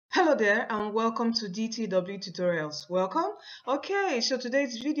Hello there and welcome to DTW Tutorials. Welcome. Okay, so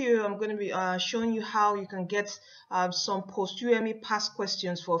today's video I'm going to be showing you how you can get some post-UTME past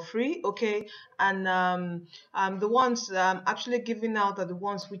questions for free. Okay, and the ones I'm actually giving out are the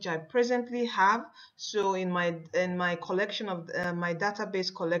ones which I presently have. So in my collection of my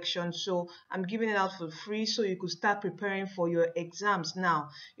database collection, so I'm giving it out for free so you could start preparing for your exams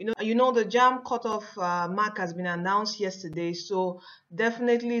now. You know the JAM cutoff mark has been announced yesterday, so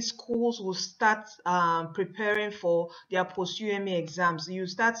definitely schools will start preparing for their post-UTME exams. You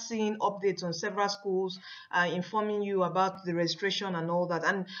start seeing updates on several schools informing you about the registration and all that.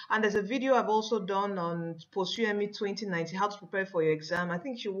 And there's a video I've also done on post-UTME 2019, how to prepare for your exam. I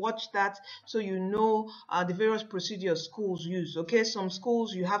think you should watch that so you know the various procedures schools use. Okay, some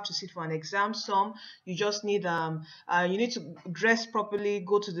schools you have to sit for an exam. Some you just need you need to dress properly,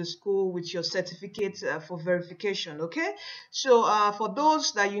 go to the school with your certificate for verification. Okay, so for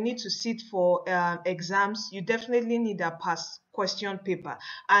those that you need to sit for exams, you definitely need a past question paper.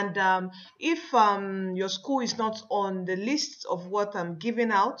 And if your school is not on the list of what I'm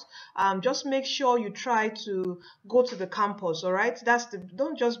giving out, just make sure you try to go to the campus. All right,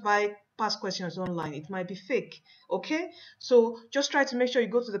 don't just buy past questions online. It might be fake. Okay, so just try to make sure you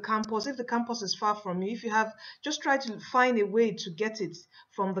go to the campus. If the campus is far from you, if you have, just try to find a way to get it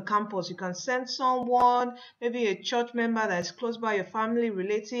from the campus. You can send someone, maybe a church member that is close by, your family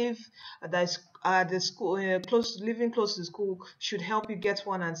relative that is the school living close to the school should help you get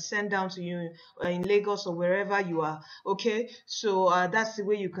one and send down to you in Lagos or wherever you are. Okay, so that's the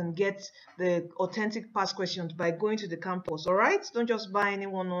way you can get the authentic past questions, by going to the campus. All right, don't just buy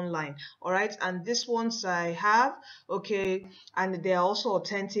anyone online. All right, and these ones I have, okay, and they are also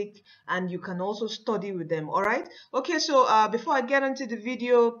authentic and you can also study with them. All right, okay, so before I get into the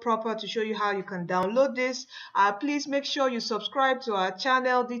video proper to show you how you can download this, please make sure you subscribe to our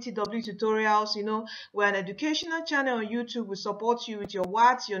channel DTW Tutorials. We're an educational channel on YouTube. We support you with your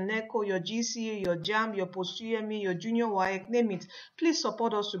WATS, your NECO, your GCE, your JAM, your post-UTME, your junior WAEC, name it. Please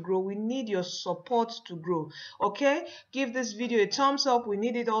support us to grow. We need your support to grow. Okay, give this video a thumbs up. We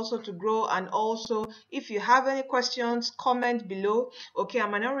need it also to grow. And also, if you have any questions, comment below. Okay, I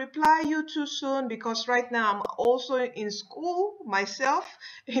might not reply you too soon because right now I'm also in school myself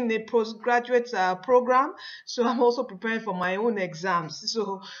in a postgraduate program, so I'm also preparing for my own exams.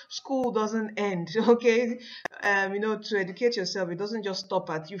 So school doesn't end. Okay, to educate yourself, it doesn't just stop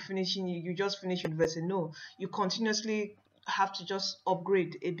at you finishing. You just finish university. No, you continuously have to just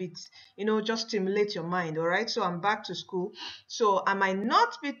upgrade a bit, just stimulate your mind. All right, so I'm back to school, so I might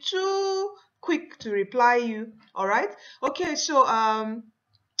not be too quick to reply you. All right, okay, so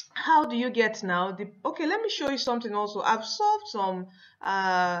how do you get now okay, let me show you something also. I've solved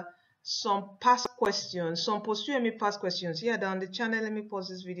some past questions, some post-UTME past questions here down the channel. Let me pause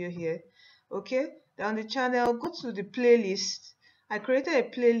this video here. Okay, down the channel, go to the playlist. I created a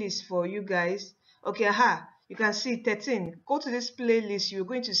playlist for you guys. Okay, you can see 13. Go to this playlist, you're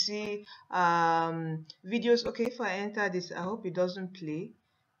going to see videos. Okay, if I enter this, I hope it doesn't play.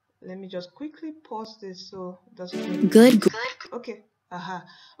 Let me just quickly pause this so it doesn't play. Good. Okay.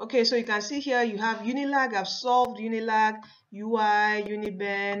 Okay, so you can see here you have Unilag. I've solved Unilag, UI,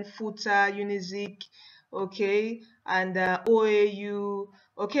 Uniben, Footer, Unizik, okay, and OAU.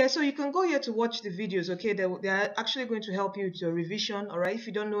 Okay, so you can go here to watch the videos. Okay, they're actually going to help you with your revision. All right, if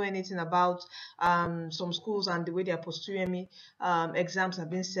you don't know anything about some schools and the way their post-UTME exams have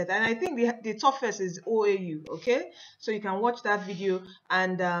been set, and I think the toughest is OAU. Okay, so you can watch that video.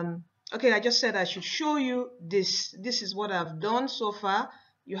 And okay, I just said I should show you this. This is what I've done so far.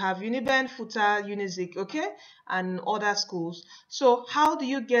 You have Uniben, Footer, Unizik, okay, and other schools. So how do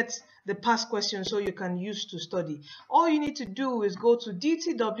you get the past questions so you can use to study? All you need to do is go to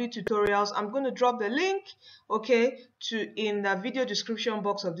DTW Tutorials. I'm going to drop the link, okay, in the video description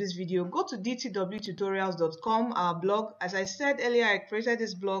box of this video. Go to dtwtutorials.com, our blog. As I said earlier, I created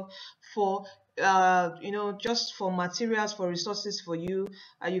this blog for just for materials, for resources for you.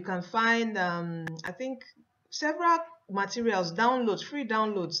 You can find I think several materials, free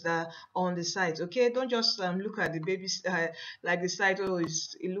downloads that are on the site. Okay, don't just look at the baby like the site. Oh, it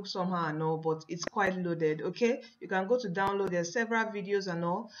looks somehow, no, but it's quite loaded. Okay, you can go to download. There's several videos and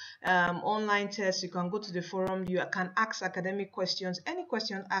all, online tests. You can go to the forum. You can ask academic questions, any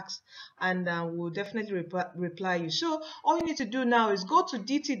question asked, and we'll definitely reply you. So all you need to do now is go to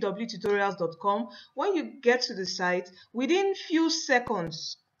dtwtutorials.com. When you get to the site, within few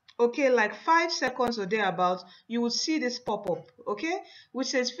seconds, okay, like 5 seconds or thereabout, you will see this pop up, okay, which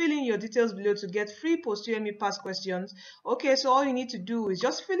says fill in your details below to get free post-UTME past questions. Okay, so all you need to do is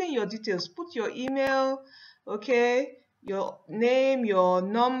just fill in your details, put your email, okay, your name, your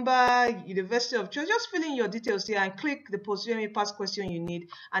number, university of choice. Just fill in your details here and click the post-UTME pass question you need,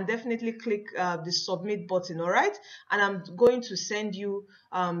 and definitely click the submit button. All right, and I'm going to send you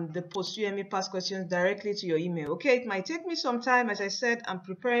the post-UTME pass questions directly to your email. Okay, it might take me some time. As I said, I'm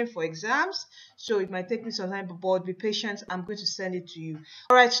preparing for exams, so it might take me some time, but be patient. I'm going to send it to you.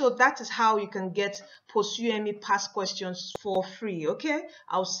 All right, so that is how you can get post-UTME pass questions for free. Okay,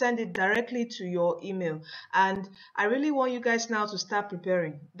 I'll send it directly to your email, and I really want you guys now to start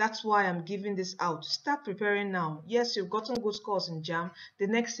preparing. That's why I'm giving this out. Start preparing now. Yes, you've gotten good scores in JAM. The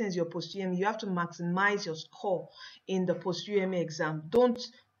next thing is your post-UTME. You have to maximize your score in the post-UTME exam. Don't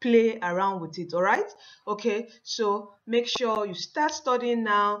play around with it. All right, okay, so make sure you start studying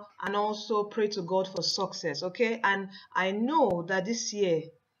now, and also pray to God for success. Okay, and I know that this year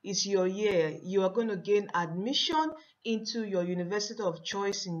is your year. You are going to gain admission into your university of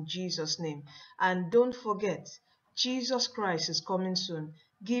choice in Jesus' name. And don't forget, Jesus Christ is coming soon.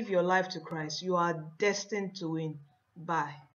 Give your life to Christ. You are destined to win. Bye.